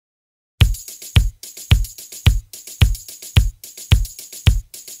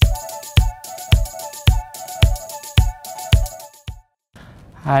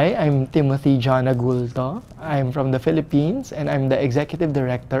Hi, I'm Timothy John Agulto. I'm from the Philippines and I'm the Executive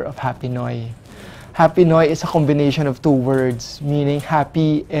Director of Hapinoy. Hapinoy is a combination of two words, meaning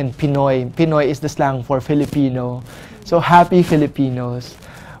happy and Pinoy. Pinoy is the slang for Filipino. So happy Filipinos.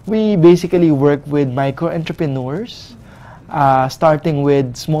 We basically work with micro-entrepreneurs, starting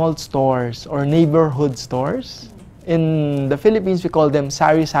with small stores or neighborhood stores. In the Philippines, we call them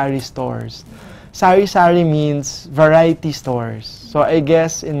sari-sari stores. Sari-sari means variety stores. So I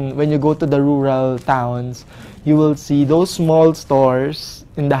guess when you go to the rural towns, you will see those small stores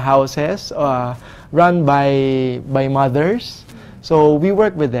in the houses run by mothers. So we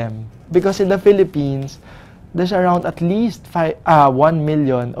work with them because in the Philippines, there's around at least 1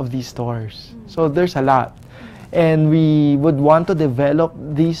 million of these stores. So there's a lot. And we would want to develop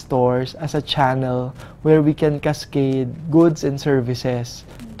these stores as a channel where we can cascade goods and services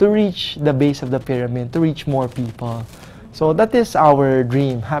to reach the base of the pyramid, to reach more people. So that is our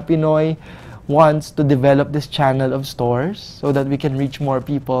dream. Hapinoy wants to develop this channel of stores so that we can reach more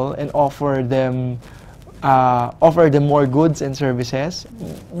people and offer them more goods and services.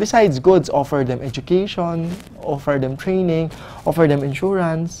 Besides goods, offer them education, offer them training, offer them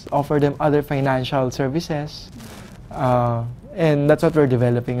insurance, offer them other financial services. And that's what we're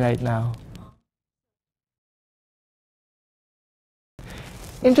developing right now.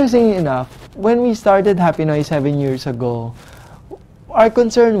 Interestingly enough, when we started Hapinoy 7 years ago, our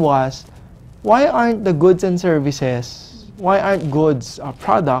concern was, why aren't the goods and services, why aren't goods or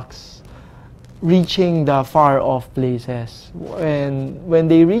products reaching the far-off places? When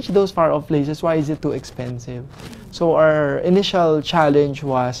they reach those far-off places, why is it too expensive? So our initial challenge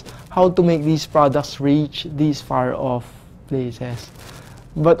was how to make these products reach these far-off places.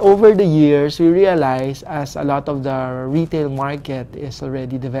 But over the years, we realized as a lot of the retail market is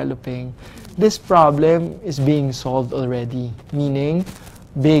already developing, this problem is being solved already, meaning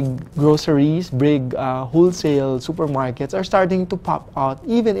big groceries, big wholesale supermarkets are starting to pop out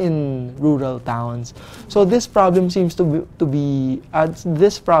even in rural towns. So this problem seems to be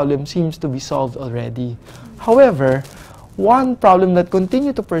solved already. However, one problem that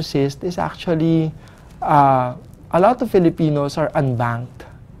continues to persist is actually a lot of Filipinos are unbanked,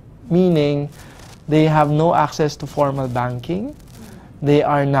 meaning they have no access to formal banking, they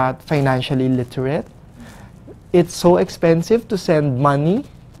are not financially literate. It's so expensive to send money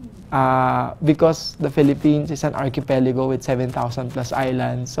because the Philippines is an archipelago with 7,000 plus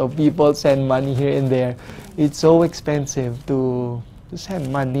islands. So people send money here and there. It's so expensive to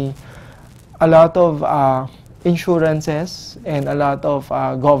send money. A lot of insurances and a lot of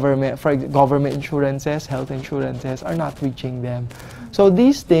government insurances, health insurances are not reaching them. So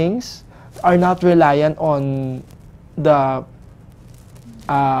these things are not reliant on the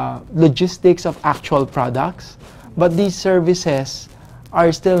logistics of actual products, but these services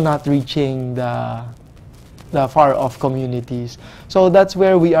are still not reaching the far-off communities. So that's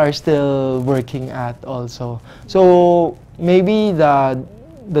where we are still working at also. So maybe the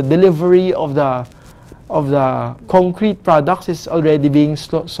delivery of the concrete products is already being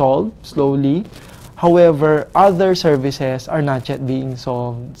solved slowly. However, other services are not yet being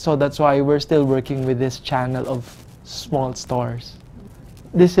solved. So that's why we're still working with this channel of small stores.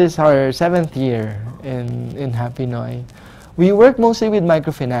 This is our 7th year in Hapinoy. We work mostly with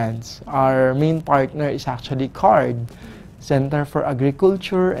microfinance. Our main partner is actually CARD, Center for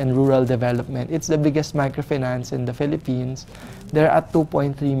Agriculture and Rural Development. It's the biggest microfinance in the Philippines. They're at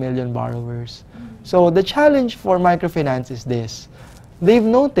 2.3 million borrowers. So the challenge for microfinance is this. They've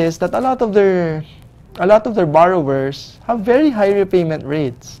noticed that a lot of their borrowers have very high repayment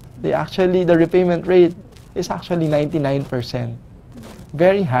rates. The repayment rate is actually 99%.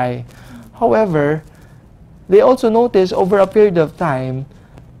 Very high. However, they also noticed over a period of time,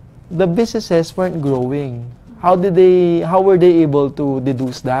 the businesses weren't growing. How were they able to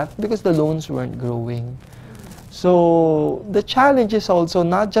deduce that? Because the loans weren't growing. So the challenge is also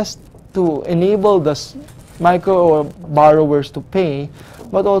not just to enable the micro borrowers to pay,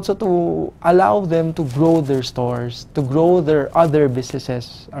 but also to allow them to grow their stores, to grow their other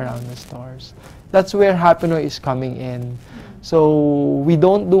businesses around the stores. That's where Hapinoy is coming in. So we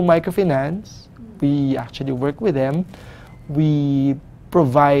don't do microfinance. We actually work with them. We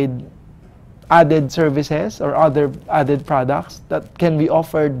provide added services or other added products that can be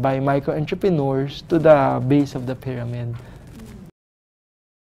offered by micro-entrepreneurs to the base of the pyramid.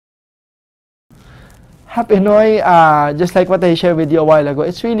 Hapinoy, just like what I shared with you a while ago,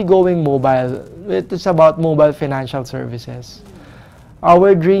 it's really going mobile. It's about mobile financial services.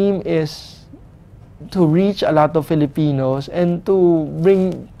 Our dream is to reach a lot of Filipinos and to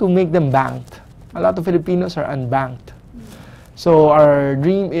make them banked. A lot of Filipinos are unbanked. So our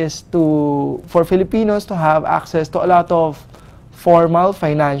dream is for Filipinos to have access to a lot of formal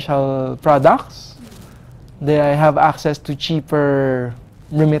financial products. They have access to cheaper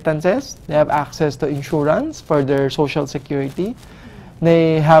remittances. They have access to insurance for their social security.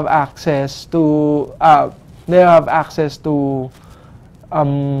 They have access to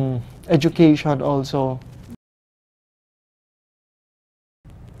education also.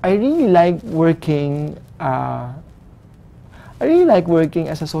 I really like working. I really like working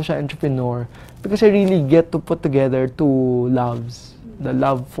as a social entrepreneur because I really get to put together two loves: the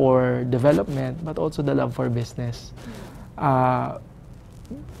love for development, but also the love for business.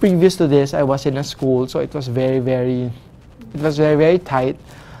 Previous to this, I was in a school, so it was very tight.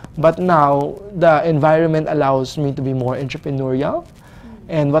 But now, the environment allows me to be more entrepreneurial.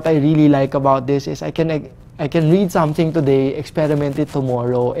 And what I really like about this is I can read something today, experiment it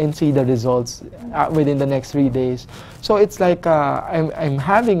tomorrow, and see the results within the next 3 days. So it's like I'm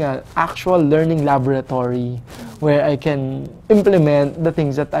having an actual learning laboratory where I can implement the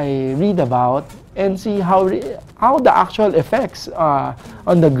things that I read about and see how the actual effects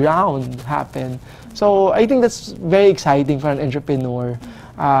on the ground happen. So I think that's very exciting for an entrepreneur.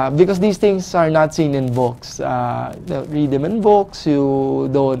 Because these things are not seen in books. You don't read them in books, you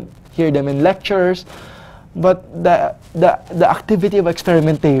don't hear them in lectures, but the activity of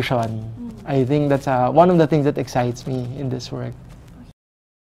experimentation, I think that's one of the things that excites me in this work.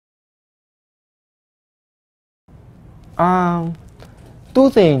 Two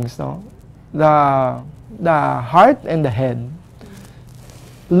things, no? The heart and the head.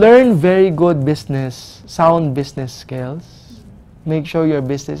 Learn very good sound business skills. Make sure your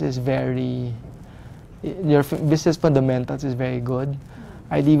business business fundamentals is very good.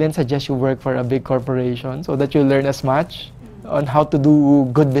 I'd even suggest you work for a big corporation so that you learn as much on how to do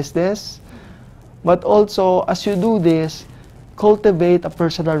good business. But also, as you do this, cultivate a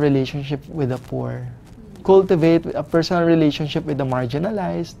personal relationship with the poor. Cultivate a personal relationship with the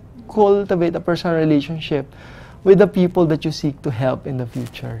marginalized. Cultivate a personal relationship with the people that you seek to help in the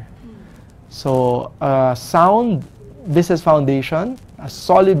future. So, sound business foundation, a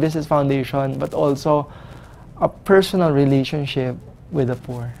solid business foundation, but also a personal relationship with the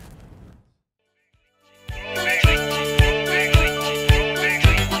poor.